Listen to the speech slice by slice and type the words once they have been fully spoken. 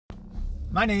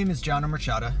My name is John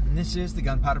Machado, and this is the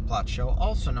Gunpowder Plot Show,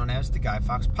 also known as the Guy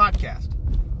Fawkes Podcast.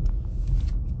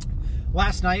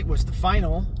 Last night was the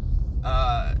final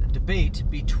debate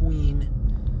between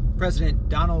President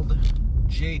Donald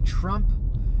J. Trump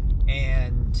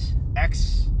and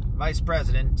ex-Vice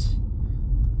President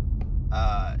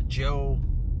Joe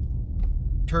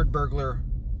Turd Burglar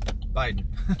Biden.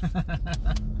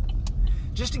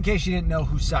 Just in case you didn't know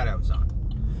whose side I was on.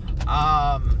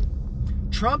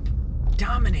 Trump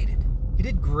dominated. He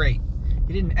did great.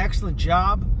 He did an excellent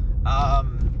job.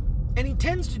 And he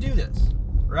tends to do this,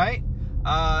 right?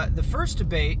 The first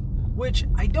debate, which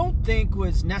I don't think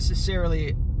was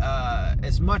necessarily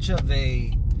as much of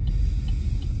a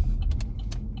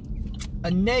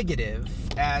negative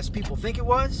as people think it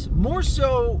was. More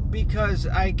so because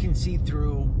I can see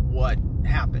through what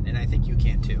happened, and I think you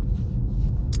can too.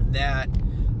 That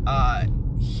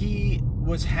he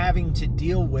was having to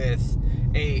deal with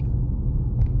a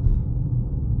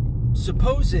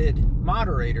supposed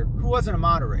moderator who wasn't a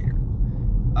moderator.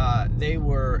 They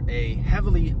were a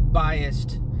heavily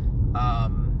biased, I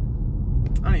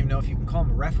don't even know if you can call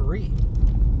him a referee,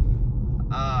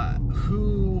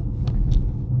 who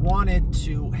wanted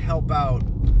to help out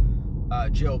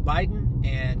Joe Biden,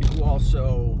 and who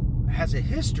also has a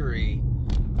history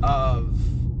of,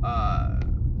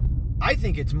 I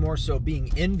think it's more so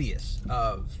being envious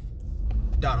of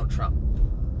Donald Trump,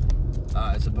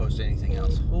 as opposed to anything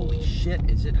else. Holy shit,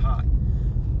 is it hot.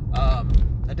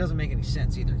 That doesn't make any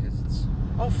sense either, because it's,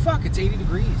 oh fuck, it's 80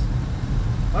 degrees.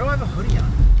 Why do I have a hoodie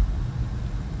on?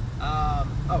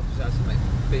 Oh, because that's in my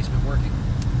basement working.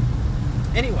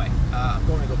 Anyway, I'm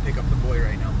going to go pick up the boy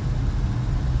right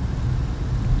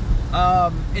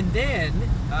now. And then,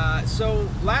 so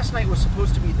last night was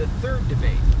supposed to be the third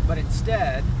debate, but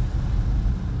instead,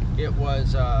 it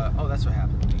was, oh, that's what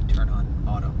happens when you turn on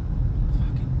auto.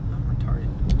 Fucking, I'm retarded.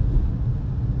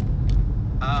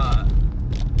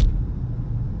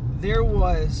 There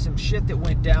was some shit that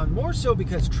went down, more so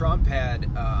because Trump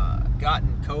had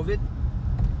gotten COVID.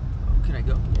 Oh, can I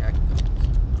go? Yeah, I can go.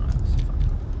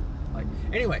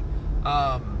 Anyway,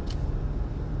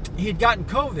 he had gotten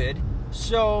COVID,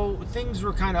 so things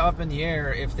were kind of up in the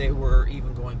air if they were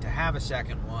even going to have a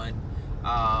second one.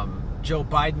 Joe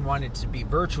Biden wanted to be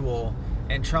virtual,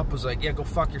 and Trump was like, yeah, go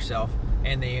fuck yourself,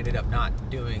 and they ended up not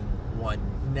doing one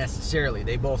necessarily.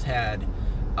 They both had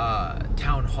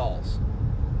town halls,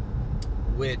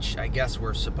 which I guess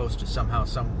were supposed to somehow,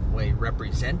 some way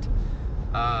represent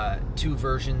two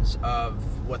versions of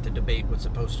what the debate was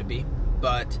supposed to be.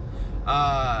 But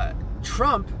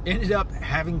Trump ended up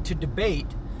having to debate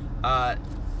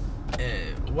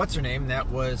what's her name that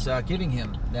was giving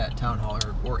him that town hall,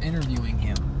 or interviewing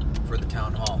him for the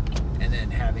town hall, and then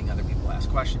having other people ask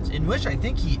questions, in which I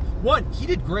think he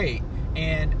did great,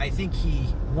 and I think he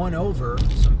won over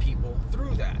some people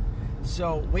through that.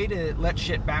 So way to let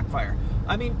shit backfire.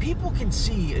 I mean, people can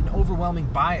see an overwhelming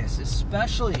bias,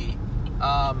 especially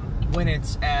when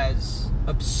it's as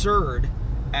absurd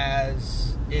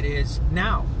as it is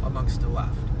now amongst the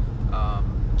left.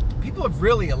 People have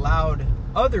really allowed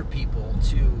other people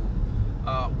to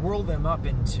whirl them up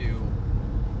into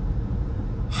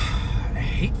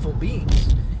hateful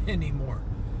beings anymore,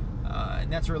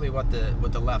 and that's really what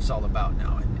the left's all about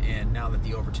now. And now that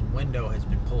the Overton window has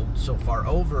been pulled so far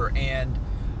over, and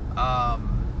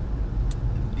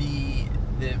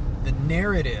the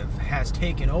narrative has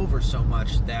taken over so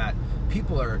much that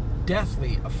people are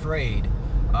deathly afraid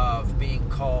of being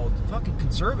called fucking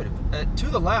conservative. To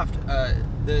the left,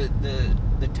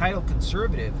 the title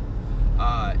conservative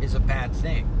is a bad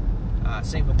thing.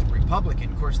 Same with the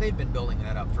Republican. Of course, they've been building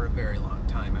that up for a very long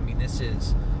time. I mean, this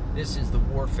is the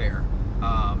warfare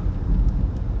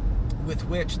with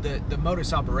which the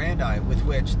modus operandi with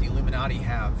which the Illuminati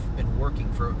have been working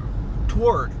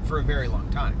toward for a very long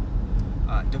time.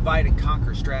 Divide and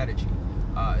conquer strategy,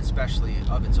 especially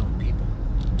of its own people.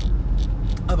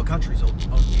 Of a country's own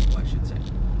people, I should say.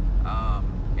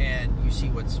 And you see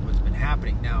what's been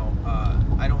happening now.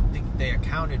 I don't think they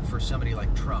accounted for somebody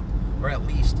like Trump, or at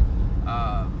least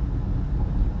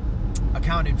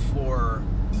accounted for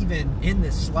even in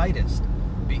the slightest,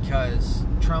 because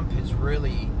Trump has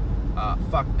really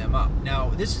fucked them up. Now,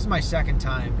 this is my second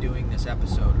time doing this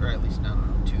episode, or at least, I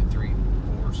don't know, 2, 3,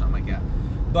 4, something like that.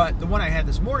 But the one I had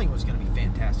this morning was going to be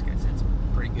fantastic. I said some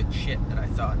pretty good shit that I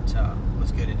thought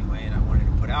was good anyway, and I wanted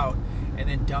to put out. And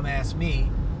then dumbass me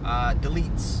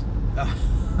deletes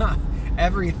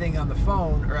everything on the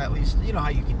phone, or at least, you know how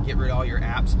you can get rid of all your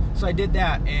apps. So I did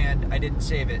that, and I didn't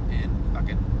save it, and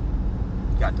fucking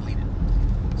got deleted.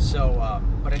 So,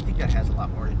 but I think that has a lot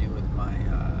more to do with my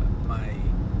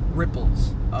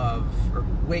ripples of, or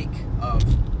wake of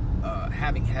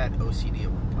having had OCD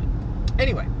at one point.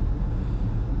 Anyway,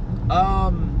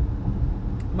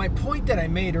 my point that I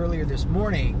made earlier this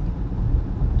morning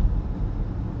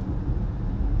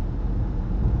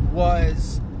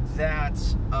was that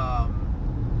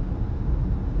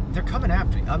they're coming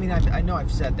after me. I mean, I know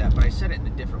I've said that, but I said it in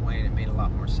a different way and it made a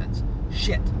lot more sense.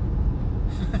 Shit.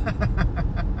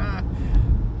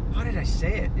 How did I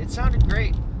say it? It sounded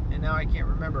great, and now I can't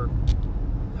remember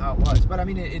how it was. But I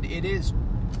mean,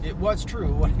 it was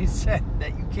true what I said,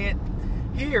 that you can't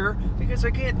hear because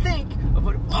I can't think of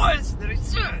what it was that I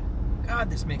said. God,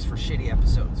 this makes for shitty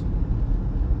episodes.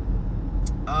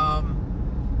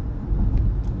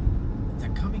 They're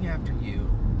coming after you.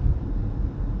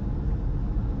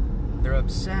 They're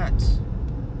upset.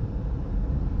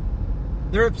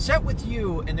 They're upset with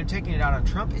you, and they're taking it out on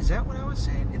Trump. Is that what I was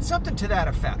saying? It's something to that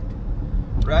effect,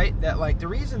 right? That, like, the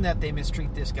reason that they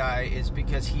mistreat this guy is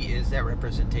because he is that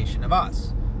representation of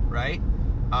us, right?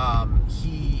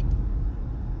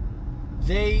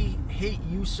 They hate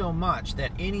you so much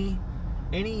that any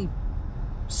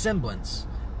semblance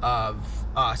of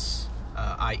us,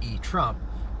 i.e. Trump,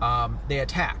 they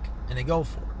attack and they go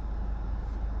for.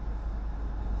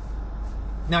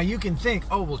 Now you can think,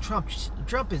 oh well, Trump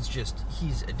is just,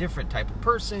 he's a different type of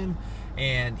person,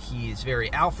 and he's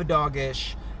very alpha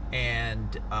doggish and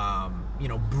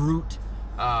brute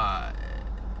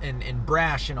and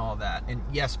brash and all that. And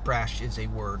yes, brash is a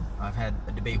word. I've had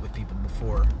a debate with people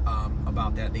before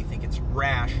about that. They think it's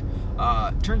rash.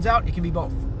 Turns out it can be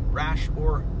both, rash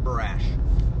or brash.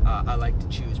 I like to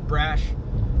choose brash.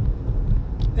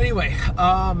 Anyway,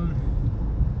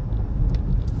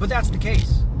 but that's the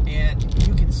case. And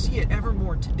you can see it ever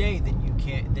more today than you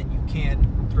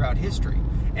can throughout history.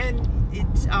 And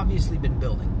it's obviously been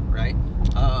building, right?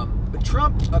 But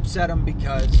Trump upset them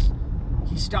because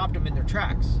he stopped them in their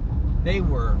tracks. They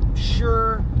were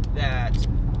sure that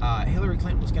Hillary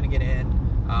Clinton was going to get in.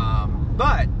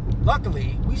 But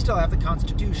luckily, we still have the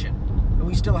Constitution. And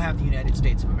we still have the United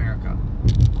States of America.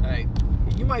 Right?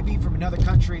 You might be from another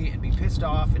country and be pissed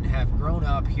off and have grown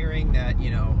up hearing that,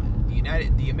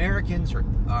 the Americans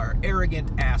are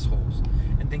arrogant assholes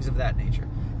and things of that nature.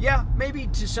 Yeah, maybe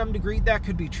to some degree that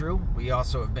could be true. We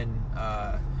also have been,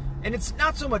 and it's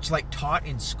not so much like taught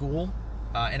in school,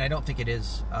 and I don't think it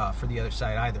is for the other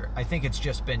side either. I think it's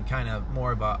just been kind of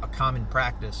more of a common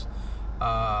practice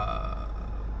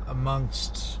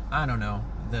amongst, I don't know,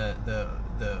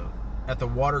 at the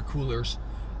water coolers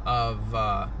of,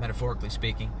 metaphorically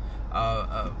speaking,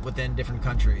 within different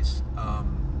countries.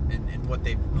 And what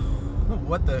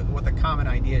the common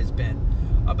idea has been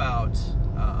about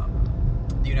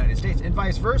the United States, and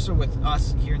vice versa with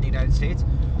us here in the United States.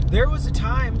 There was a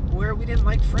time where we didn't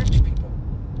like French people.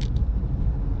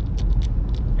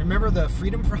 Remember the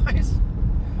freedom fries?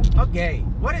 How gay!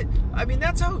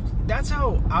 That's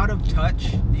how out of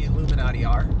touch the Illuminati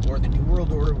are, or the New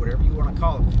World Order, whatever you want to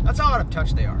call them. That's how out of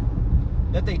touch they are.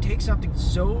 That they take something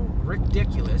so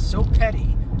ridiculous, so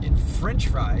petty, in French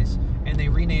fries, and they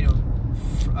rename them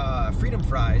freedom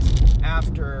fries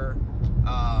after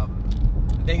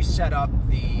they set up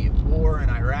the war in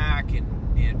Iraq,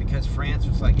 and because France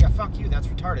was like, yeah, fuck you, that's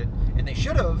retarded, and they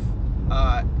should have,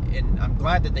 and I'm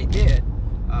glad that they did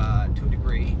to a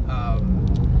degree,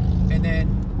 and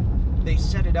then they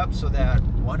set it up so that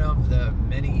one of the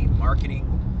many marketing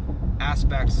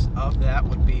aspects of that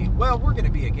would be, well, we're going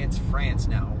to be against France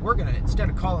now. We're going to, instead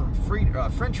of calling them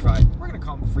French fries, we're going to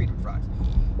call them freedom fries.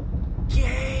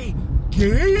 Yay!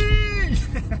 Gay!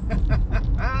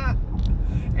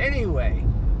 Anyway,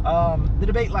 the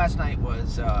debate last night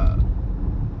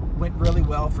went really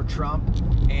well for Trump,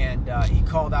 and he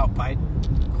called out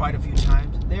Biden quite a few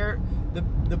times.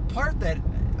 The part that,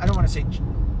 I don't want to say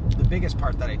the biggest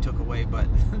part that I took away, but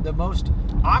the most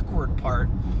awkward part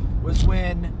was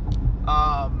when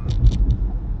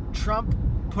Trump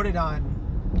put it on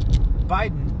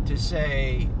Biden to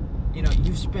say,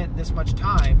 you've spent this much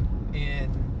time in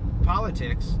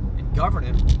politics, in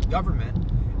government,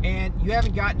 and you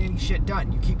haven't gotten any shit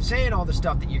done. You keep saying all the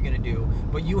stuff that you're going to do,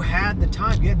 but you had the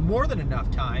time. You had more than enough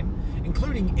time,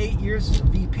 including 8 years as a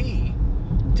VP,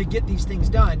 to get these things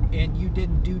done, and you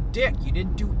didn't do dick. You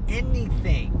didn't do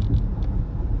anything.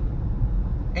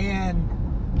 And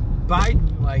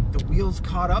Biden, like, the wheels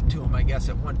caught up to him, I guess,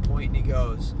 at one point, and he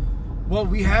goes, well,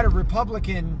 we had a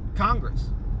Republican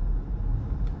Congress.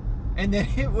 And then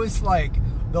it was like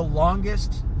the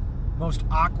longest, most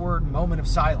awkward moment of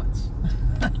silence.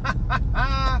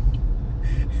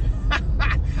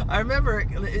 I remember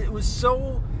it was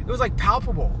like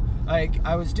palpable. Like,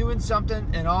 I was doing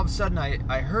something, and all of a sudden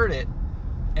I heard it,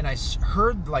 and I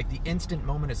heard like the instant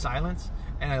moment of silence,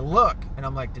 and I look, and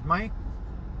I'm like, did my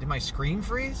screen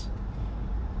freeze?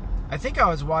 I think I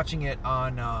was watching it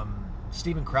on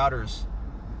Steven Crowder's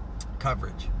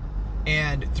coverage,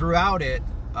 and throughout it,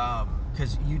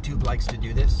 because YouTube likes to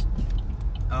do this,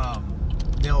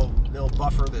 they'll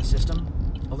buffer the system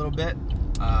a little bit.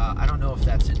 I don't know if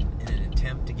that's in an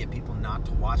attempt to get people not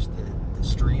to watch the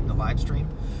stream, the live stream.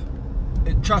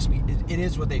 Trust me, it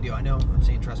is what they do. I know I'm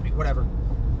saying trust me, whatever.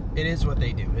 It is what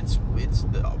they do. It's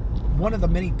one of the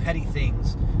many petty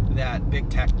things that big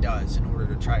tech does in order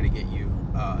to try to get you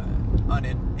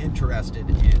uninterested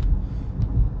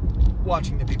in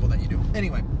watching the people that you do.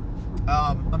 Anyway,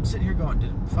 I'm sitting here going, did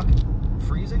it fucking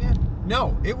freeze again?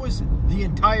 No, it was the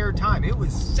entire time. It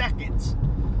was seconds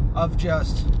of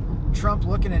just Trump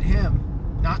looking at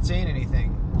him, not saying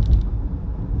anything,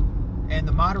 and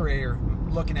the moderator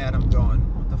looking at him going,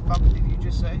 what the fuck did you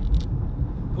just say?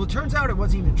 Well, it turns out it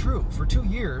wasn't even true. For 2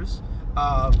 years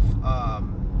of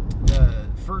the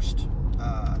first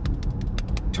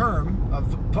term of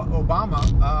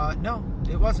Obama, no,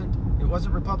 it wasn't. It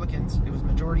wasn't Republicans. It was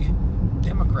majority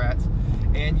Democrats,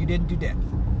 and you didn't do dick.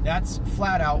 That's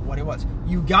flat out what it was.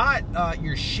 You got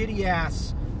your shitty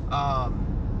ass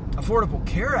Affordable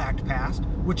Care Act passed,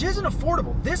 which isn't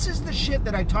affordable. This is the shit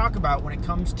that I talk about when it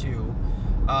comes to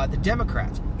the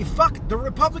Democrats. Fuck the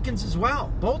Republicans as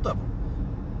well, both of them.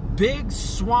 Big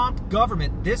swamp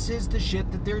government. This is the shit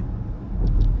that they're,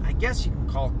 I guess you can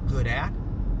call good at.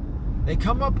 They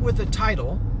come up with a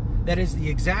title that is the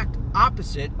exact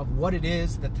opposite of what it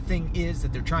is that the thing is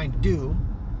that they're trying to do.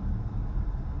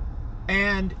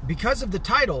 And because of the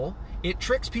title, it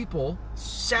tricks people,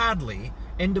 sadly,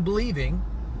 into believing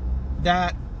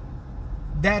that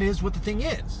that is what the thing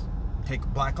is. Take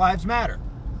Black Lives Matter.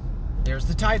 There's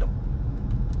the title.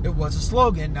 It was a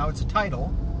slogan, now it's a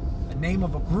title, a name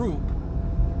of a group,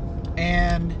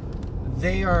 and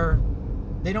they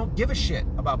don't give a shit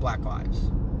about black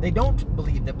lives. They don't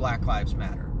believe that Black Lives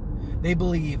Matter. They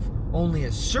believe only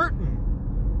a certain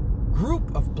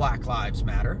group of Black Lives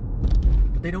Matter,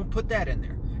 but they don't put that in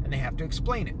there, and they have to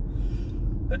explain it.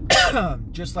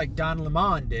 Just like Don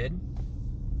Lemon did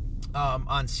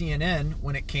on CNN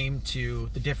when it came to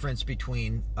the difference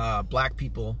between black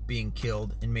people being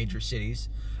killed in major cities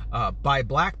by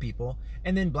black people,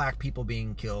 and then black people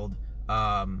being killed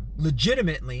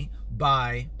legitimately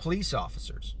by police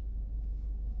officers.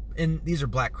 And these are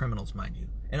black criminals, mind you.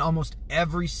 And almost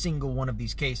every single one of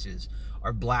these cases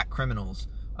are black criminals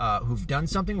who've done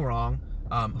something wrong,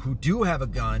 who do have a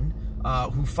gun,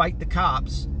 who fight the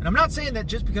cops. And I'm not saying that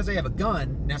just because they have a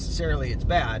gun, necessarily it's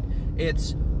bad.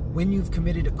 It's when you've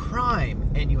committed a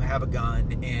crime and you have a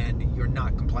gun and you're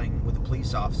not complying with the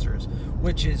police officers,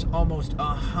 which is almost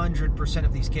 100%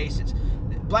 of these cases.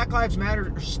 Black Lives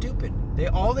Matter are stupid.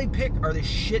 All they pick are the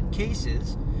shit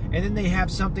cases, and then they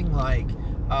have something like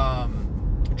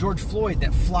George Floyd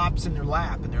that flops in their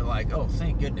lap, and they're like, oh,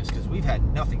 thank goodness, because we've had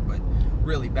nothing but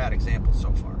really bad examples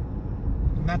so far.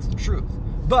 And that's the truth.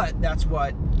 But that's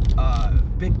what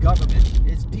big government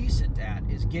is decent at,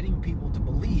 is getting people to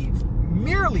believe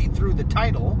merely through the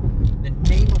title, the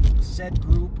name of said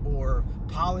group or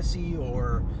policy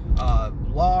or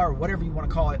law or whatever you want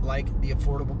to call it, like the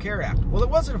Affordable Care Act. Well, it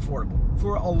wasn't affordable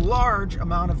for a large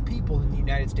amount of people in the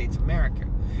United States of America.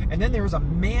 And then there was a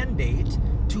mandate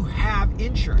to have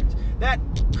insurance. That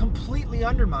completely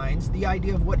undermines the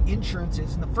idea of what insurance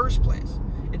is in the first place.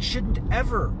 It shouldn't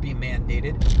ever be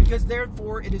mandated, because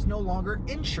therefore it is no longer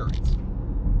insurance.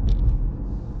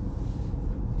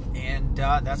 And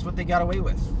that's what they got away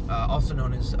with, also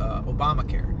known as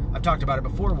Obamacare. I've talked about it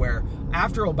before, where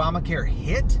after Obamacare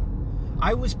hit,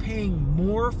 I was paying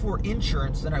more for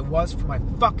insurance than I was for my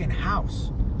fucking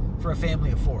house for a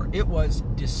family of 4. It was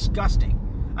disgusting.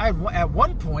 At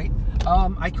one point,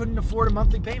 I couldn't afford a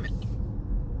monthly payment.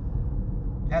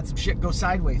 Had some shit go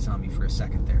sideways on me for a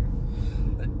second there.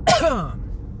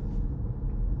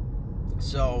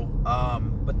 So,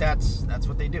 but that's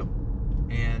what they do.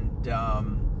 And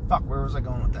fuck, where was I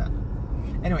going with that?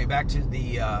 Anyway, back to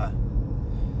the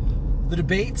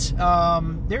debates.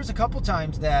 There's a couple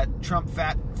times that Trump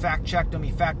fact-checked him.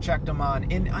 He fact-checked him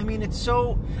on, and I mean, it's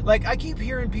so, like, I keep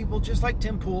hearing people just like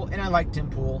Tim Pool, and I like Tim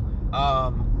Pool,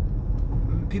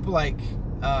 people like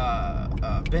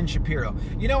Ben Shapiro.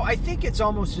 You know, I think it's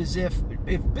almost as if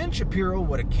Ben Shapiro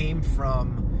would have came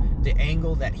from the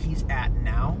angle that he's at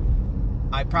now,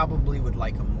 I probably would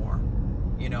like him more.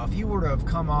 You know, if he were to have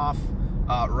come off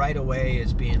right away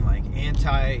as being like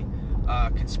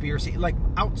anti-conspiracy, like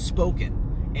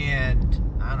outspoken, and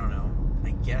I don't know,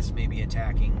 I guess maybe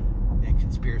attacking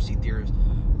conspiracy theorists,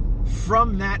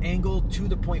 from that angle to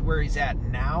the point where he's at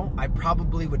now, I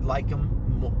probably would like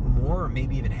him more, or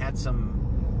maybe even had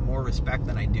some more respect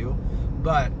than I do.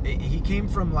 But he came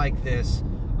from like this,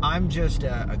 I'm just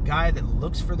a guy that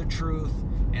looks for the truth,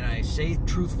 and I say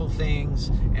truthful things,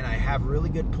 and I have really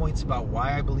good points about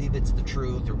why I believe it's the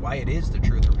truth, or why it is the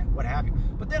truth, or what have you.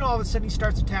 But then all of a sudden he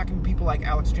starts attacking people like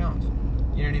Alex Jones.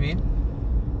 You know what I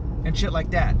mean? And shit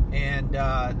like that. And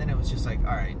then it was just like,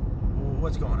 all right,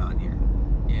 what's going on here?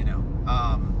 You know?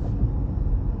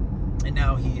 And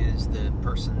now he is the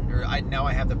person, or now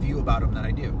I have the view about him that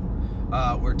I do.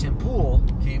 Where Tim Pool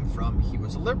came from, he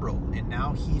was a liberal, and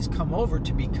now he's come over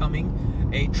to becoming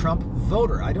a Trump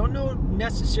voter. I don't know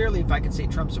necessarily if I could say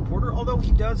Trump supporter, although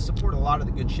he does support a lot of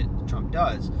the good shit that Trump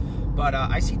does. But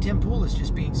I see Tim Pool as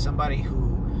just being somebody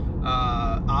who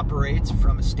operates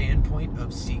from a standpoint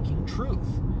of seeking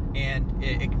truth and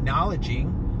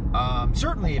acknowledging,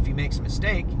 certainly if he makes a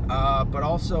mistake, but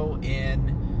also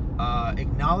in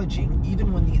acknowledging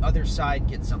even when the other side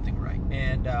gets something right.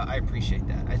 And I appreciate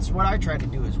that. It's what I try to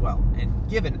do as well. And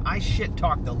given I shit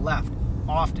talk the left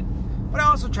often, but I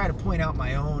also try to point out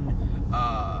my own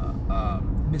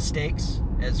mistakes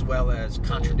as well as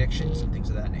contradictions and things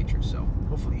of that nature. So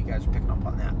hopefully you guys are picking up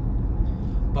on that.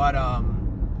 But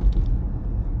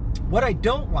what I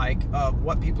don't like of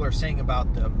what people are saying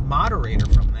about the moderator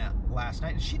from that last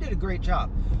night, and she did a great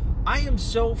job. I am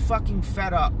so fucking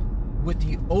fed up with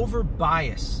the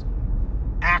over-bias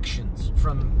actions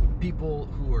from people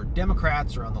who are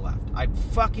Democrats or on the left. I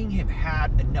fucking have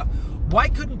had enough. Why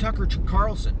couldn't Tucker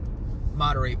Carlson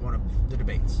moderate one of the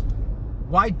debates?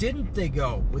 Why didn't they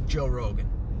go with Joe Rogan?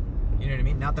 You know what I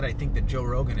mean? Not that I think that Joe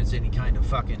Rogan is any kind of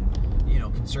fucking,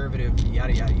 conservative,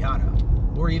 yada, yada, yada,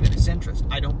 or even a centrist.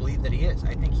 I don't believe that he is.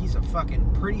 I think he's a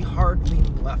fucking pretty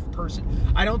hard-leaning left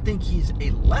person. I don't think he's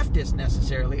a leftist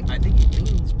necessarily. I think he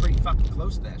leans pretty fucking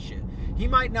close to that shit. He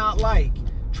might not like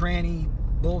tranny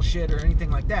bullshit or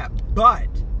anything like that, but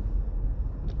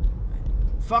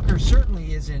fucker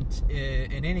certainly isn't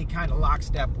in any kind of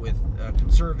lockstep with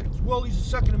conservatives. Well, he's a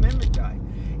Second Amendment guy.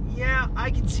 Yeah,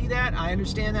 I can see that. I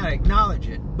understand that. I acknowledge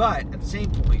it. But at the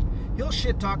same point, he'll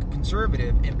shit talk a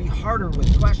conservative and be harder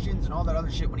with questions and all that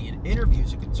other shit when he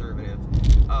interviews a conservative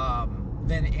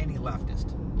than any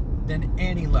leftist.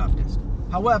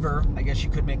 However, I guess you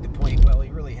could make the point, well, he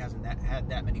really hasn't had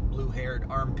that many blue-haired,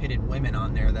 armpitted women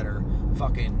on there that are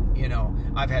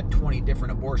fucking, I've had 20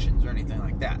 different abortions or anything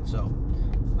like that. So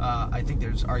I think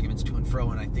there's arguments to and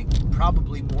fro, and I think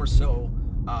probably more so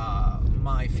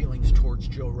my feelings towards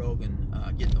Joe Rogan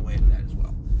get in the way of that as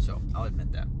well. So I'll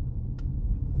admit that.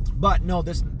 But no,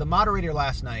 the moderator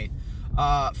last night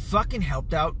fucking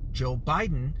helped out Joe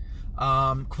Biden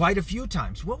quite a few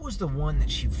times. What was the one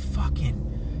that she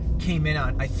fucking came in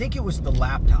on? I think it was the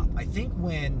laptop. I think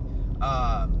when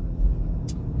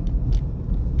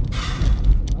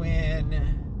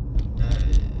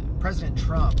President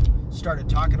Trump started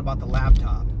talking about the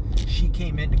laptop, she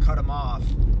came in to cut him off,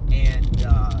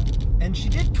 and she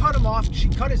did cut him off. She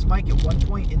cut his mic at one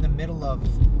point in the middle of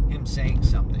him saying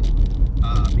something,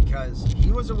 because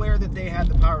he was aware that they had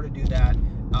the power to do that.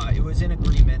 It was in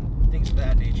agreement, things of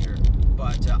that nature.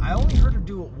 But I only heard her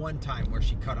do it one time where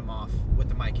she cut him off with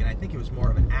the mic, and I think it was more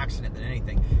of an accident than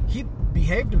anything. He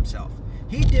behaved himself.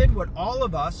 He did what all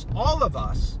of us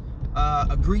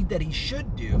agreed that he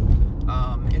should do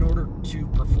in order to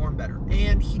perform better.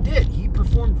 And he did. He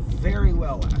performed very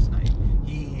well last night.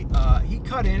 He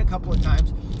cut in a couple of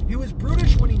times. He was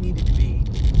brutish when he needed to be,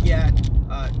 yet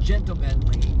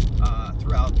gentlemanly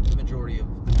throughout the majority of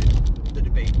the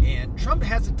debate. And Trump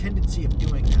has a tendency of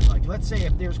doing that. Like, let's say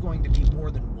if there's going to be more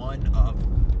than one of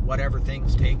whatever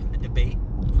things, take a debate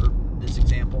for this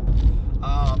example.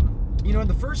 In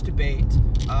the first debate,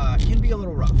 can be a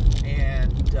little rough.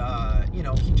 And,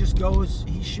 he just goes,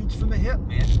 he shoots from the hip,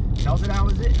 man. Tells it how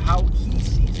he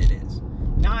sees it is.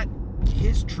 Not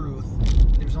his truth.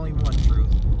 There's only one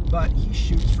truth. But he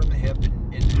shoots from the hip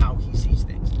in how he sees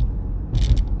things.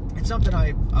 It's something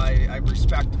I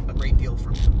respect a great deal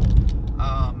from him.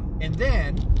 And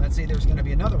then, let's say there's going to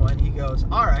be another one. He goes,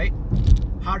 all right,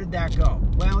 how did that go?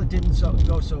 Well, it didn't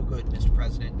go so good, Mr.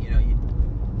 President.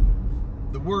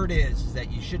 The word is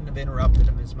that you shouldn't have interrupted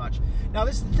him as much. Now,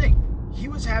 this is the thing. He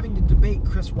was having to debate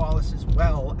Chris Wallace as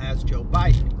well as Joe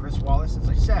Biden. Chris Wallace, as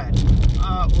I said,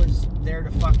 was there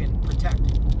to fucking protect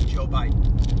Joe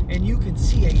Biden. And you can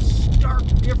see a stark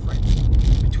difference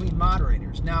between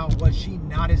moderators. Now, was she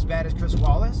not as bad as Chris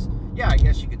Wallace? Yeah, I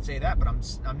guess you could say that, but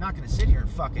I'm not going to sit here and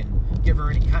fucking give her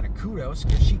any kind of kudos,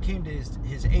 because she came to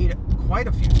his aid quite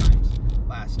a few times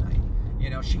last night.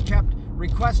 She kept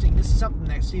requesting, this is something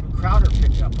that Steven Crowder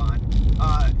picked up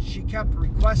on, she kept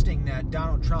requesting that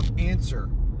Donald Trump answer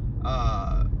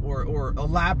or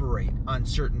elaborate on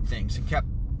certain things, and kept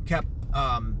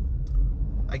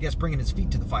I guess bringing his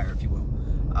feet to the fire, if you will,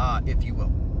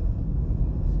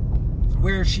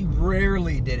 where she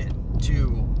rarely did it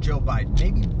to Joe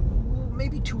Biden,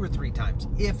 maybe 2 or 3 times,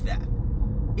 if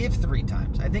 3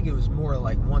 times. I think it was more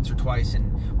like once or twice,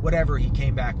 and whatever he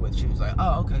came back with, she was like,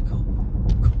 oh, okay, cool.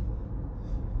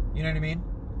 You know what I mean?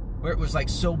 Where it was like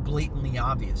so blatantly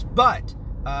obvious. But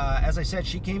as I said,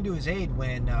 she came to his aid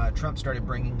when Trump started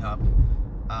bringing up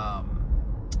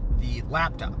the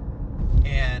laptop.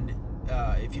 And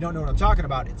if you don't know what I'm talking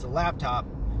about, it's a laptop.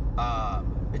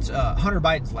 It's Hunter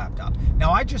Biden's laptop.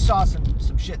 Now, I just saw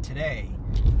some shit today.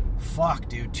 Fuck,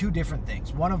 dude. 2 different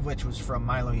things. One of which was from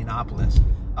Milo Yiannopoulos.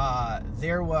 I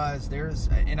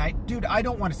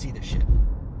don't want to see this shit.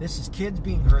 This is kids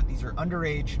being hurt. These are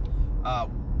underage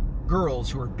girls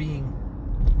who are being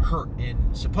hurt.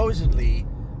 And supposedly,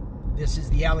 this is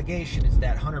the allegation, is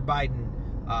that Hunter Biden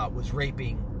was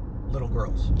raping little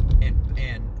girls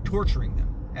and torturing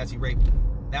them as he raped them.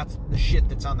 That's the shit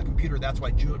that's on the computer. That's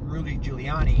why Rudy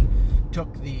Giuliani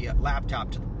took the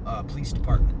laptop to the police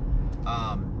department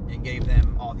and gave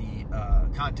them all the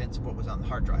contents of what was on the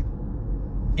hard drive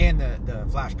and the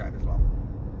flash drive as well.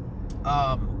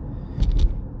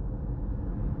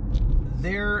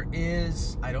 There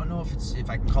is, I don't know if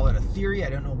I can call it a theory,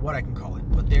 I don't know what I can call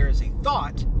it, but there is a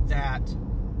thought that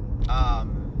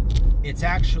it's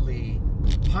actually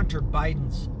Hunter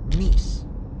Biden's niece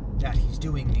that he's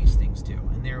doing these things to.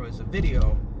 And there was a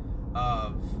video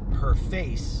of her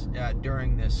face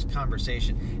during this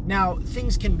conversation. Now,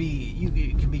 things can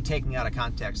be taken out of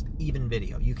context, even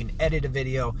video. You can edit a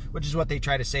video, which is what they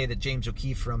try to say that James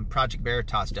O'Keefe from Project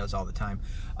Veritas does all the time.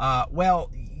 Well,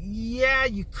 yeah,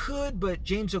 you could, but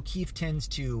James O'Keefe tends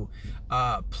to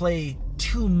play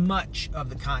too much of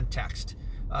the context,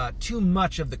 too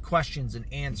much of the questions and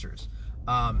answers.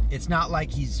 It's not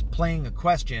like he's playing a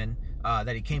question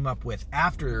that he came up with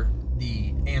after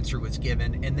the answer was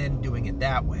given and then doing it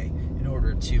that way in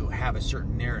order to have a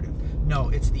certain narrative. No,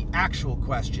 it's the actual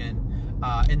question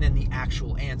and then the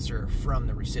actual answer from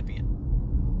the recipient.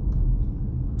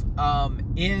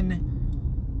 In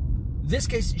this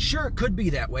case, sure, it could be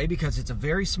that way because it's a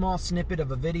very small snippet of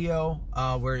a video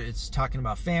where it's talking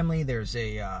about family. There's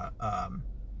a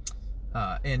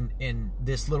and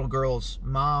this little girl's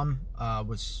mom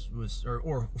or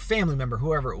family member,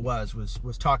 whoever it was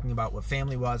talking about what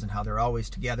family was and how they're always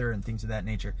together and things of that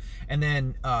nature. And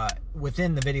then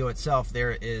within the video itself,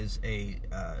 there is a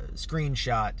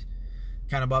screenshot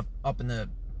kind of up in the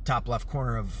top left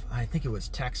corner of, I think it was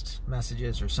text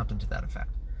messages or something to that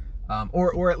effect.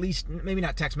 Or at least, maybe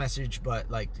not text message,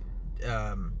 but like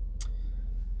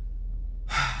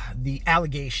the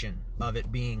allegation of it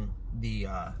being the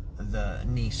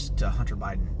niece to Hunter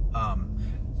Biden,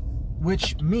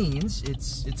 which means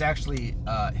it's actually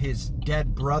his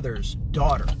dead brother's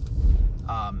daughter.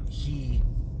 He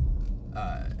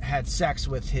had sex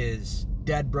with his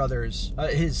dead brother's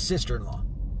his sister-in-law,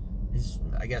 his,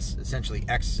 I guess, essentially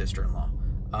ex-sister-in-law,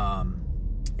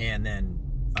 and then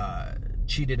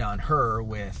cheated on her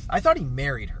with, I thought he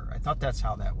married her. I thought that's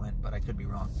how that went, but I could be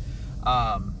wrong.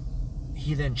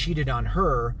 He then cheated on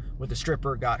her with a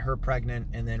stripper, got her pregnant,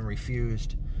 and then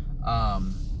refused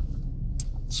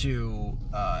to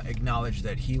acknowledge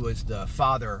that he was the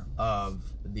father of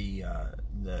the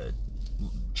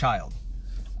child.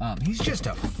 He's just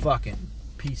a fucking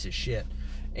piece of shit.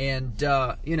 And,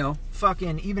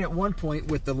 fucking, even at one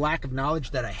point, with the lack of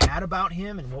knowledge that I had about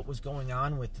him and what was going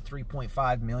on with the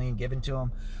 $3.5 million given to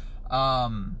him, I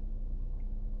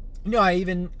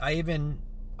even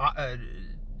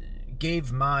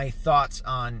gave my thoughts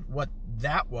on what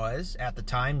that was at the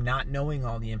time, not knowing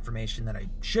all the information that I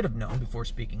should have known before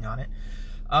speaking on it,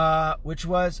 which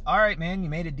was, all right, man, you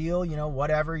made a deal,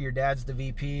 whatever, your dad's the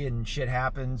VP and shit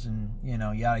happens and,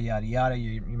 yada, yada, yada,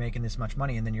 you're making this much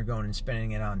money and then you're going and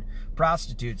spending it on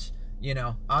prostitutes.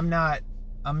 I'm not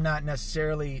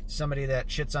necessarily somebody that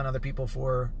shits on other people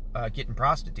for getting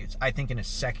prostitutes. I think in a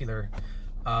secular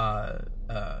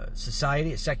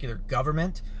society, a secular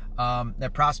government,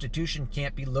 that prostitution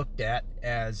can't be looked at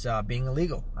as being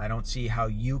illegal. I don't see how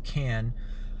you can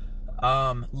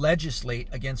legislate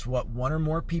against what one or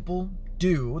more people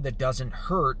do that doesn't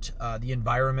hurt the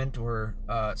environment or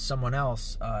someone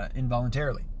else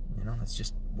involuntarily. That's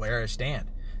just where I stand.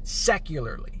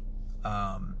 Secularly,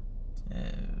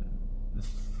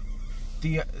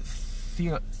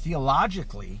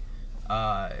 theologically,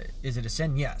 is it a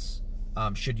sin? Yes.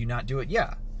 Should you not do it?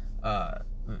 Yeah.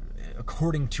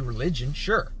 According to religion,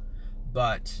 sure.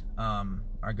 But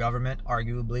our government,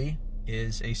 arguably,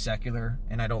 is a secular,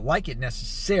 and I don't like it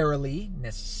necessarily.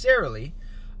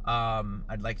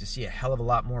 I'd like to see a hell of a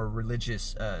lot more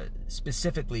religious,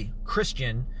 specifically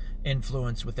Christian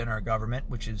influence within our government,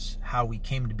 which is how we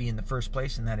came to be in the first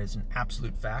place, and that is an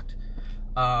absolute fact,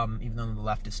 even though the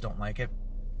leftists don't like it,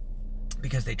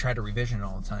 because they try to revision it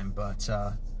all the time. But,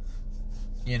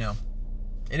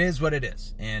 it is what it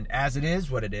is. And as it is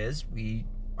what it is, we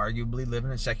arguably live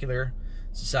in a secular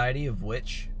society of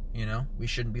which, we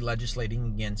shouldn't be legislating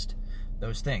against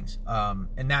those things.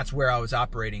 And that's where I was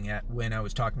operating at when I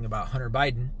was talking about Hunter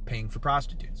Biden paying for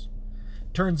prostitutes.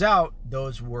 Turns out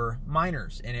those were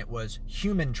minors, and it was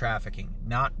human trafficking,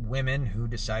 not women who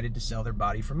decided to sell their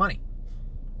body for money.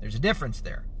 There's a difference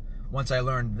there. Once I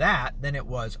learned that, then it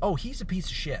was, oh, he's a piece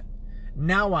of shit.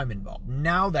 Now I'm involved.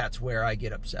 Now that's where I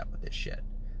get upset with this shit.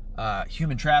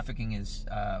 Human trafficking is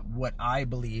what I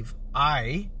believe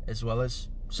as well as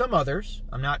some others,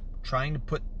 I'm not trying to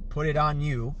put it on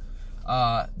you,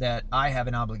 that I have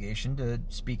an obligation to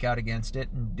speak out against it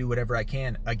and do whatever I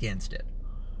can against it.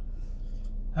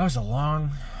 That was a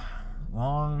long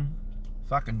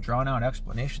fucking drawn out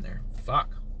explanation there.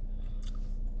 Fuck.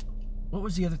 What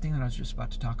was the other thing that I was just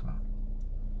about to talk about?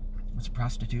 Was it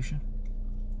prostitution?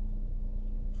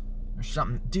 There's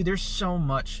something, dude, there's so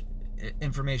much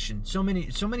information, so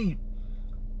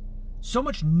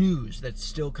much news that's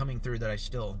still coming through that I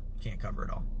still can't cover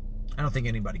it all. I don't think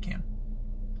anybody can.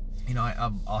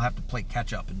 I'll have to play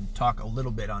catch up and talk a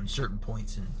little bit on certain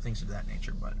points and things of that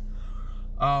nature. But,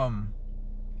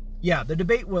 yeah, the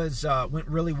debate went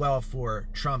really well for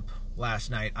Trump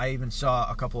last night. I even saw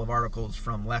a couple of articles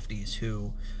from lefties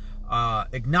who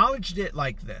acknowledged it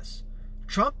like this: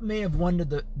 Trump may have won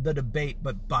the debate,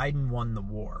 but Biden won the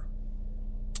war.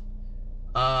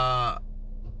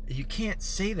 You can't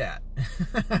say that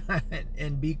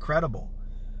and be credible.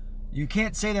 You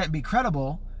can't say that and be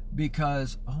credible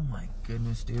because, oh my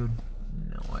goodness, dude,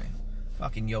 no way.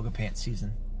 Fucking yoga pants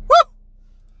season. Woo!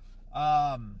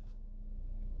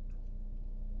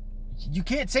 You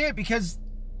can't say it because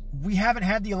we haven't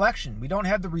had the election. We don't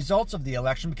have the results of the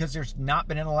election because there's not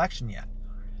been an election yet.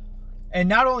 And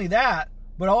not only that,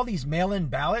 but all these mail-in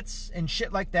ballots and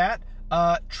shit like that,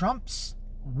 Trump's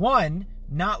won,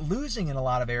 not losing in a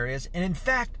lot of areas, and in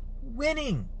fact,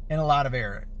 winning in a lot of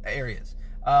areas.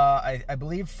 I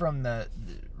believe from the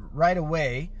right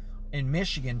away in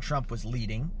Michigan, Trump was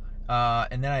leading,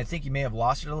 and then I think he may have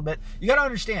lost it a little bit. You got to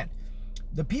understand,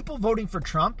 the people voting for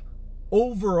Trump,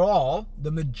 overall,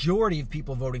 the majority of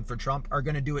people voting for Trump are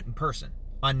going to do it in person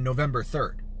on November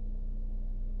 3rd.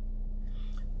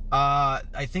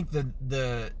 I think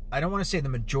I don't want to say the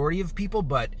majority of people,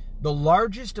 but the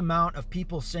largest amount of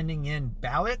people sending in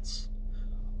ballots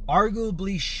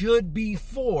arguably should be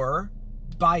for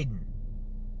Biden.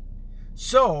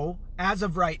 So, as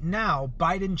of right now,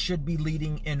 Biden should be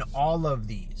leading in all of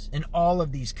these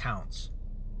counts.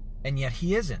 And yet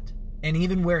he isn't. And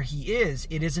even where he is,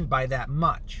 it isn't by that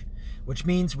much. Which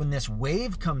means when this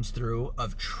wave comes through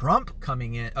of Trump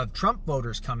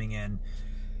voters coming in,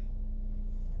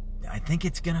 I think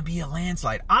it's going to be a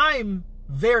landslide. I'm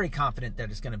very confident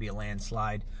that it's going to be a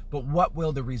landslide, but what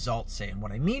will the results say? And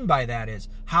what I mean by that is,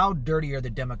 how dirty are the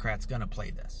Democrats going to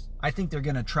play this? I think they're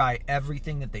going to try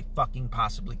everything that they fucking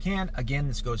possibly can. Again,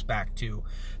 this goes back to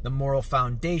the moral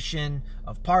foundation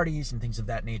of parties and things of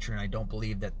that nature, and I don't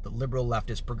believe that the liberal,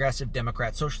 leftist, progressive,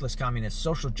 Democrat, socialist, communist,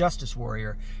 social justice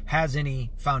warrior has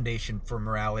any foundation for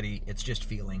morality. It's just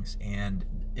feelings, and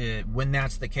when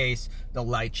that's the case, they'll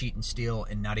lie, cheat, and steal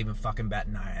and not even fucking bat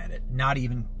an eye at it. Not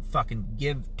even fucking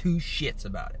give two shits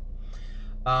about it.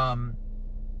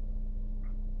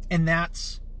 And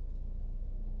that's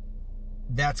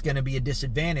going to be a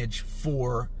disadvantage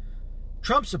for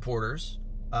Trump supporters.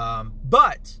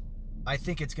 But I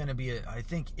think it's going to be I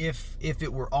think if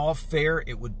it were all fair,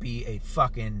 it would be a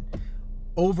fucking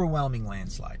overwhelming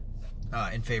landslide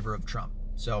in favor of Trump.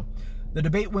 So the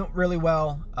debate went really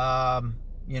well.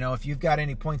 If you've got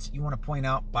any points that you want to point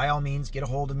out, by all means, get a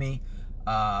hold of me.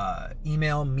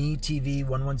 Email me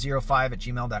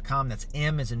tv1105@gmail.com. That's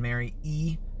M as in Mary,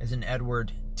 E as in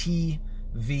Edward,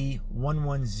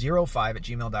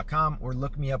 tv1105@gmail.com, or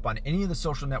look me up on any of the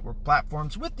social network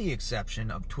platforms with the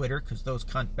exception of Twitter, because those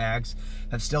cunt bags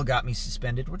have still got me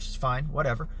suspended, which is fine,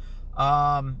 whatever.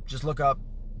 Just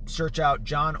search out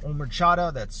John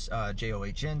Omerchada, that's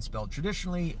John spelled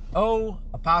traditionally,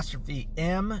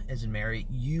 O''M as in Mary,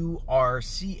 URCHADHA.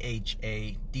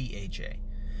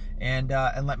 And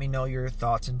let me know your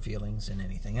thoughts and feelings and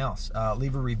anything else.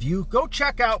 Leave a review. Go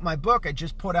check out my book. I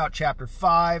just put out chapter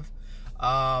 5.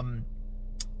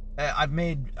 I've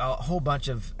made a whole bunch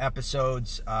of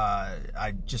episodes.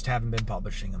 I just haven't been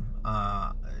publishing them.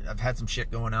 I've had some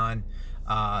shit going on.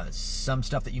 Some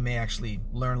stuff that you may actually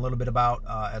learn a little bit about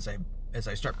as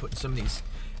I start putting some of these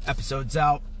episodes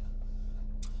out.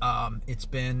 It's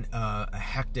been a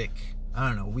hectic, I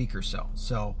don't know, week or so.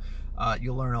 So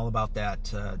you'll learn all about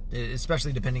that,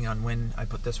 especially depending on when I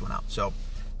put this one out. So,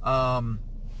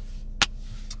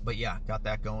 but yeah, got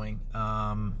that going.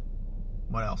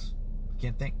 What else?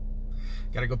 Can't think.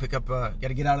 Got to go pick up. Got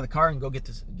to get out of the car and go get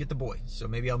the boy. So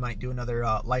maybe I might do another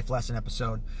life lesson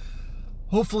episode.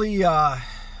 Hopefully, I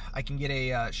can get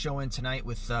a show in tonight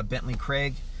with Bentley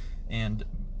Craig, and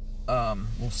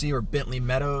we'll see, or Bentley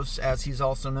Meadows, as he's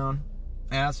also known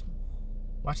as.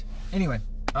 What? Anyway,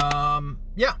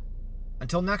 yeah.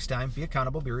 Until next time, be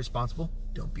accountable, be responsible,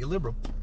 don't be a liberal.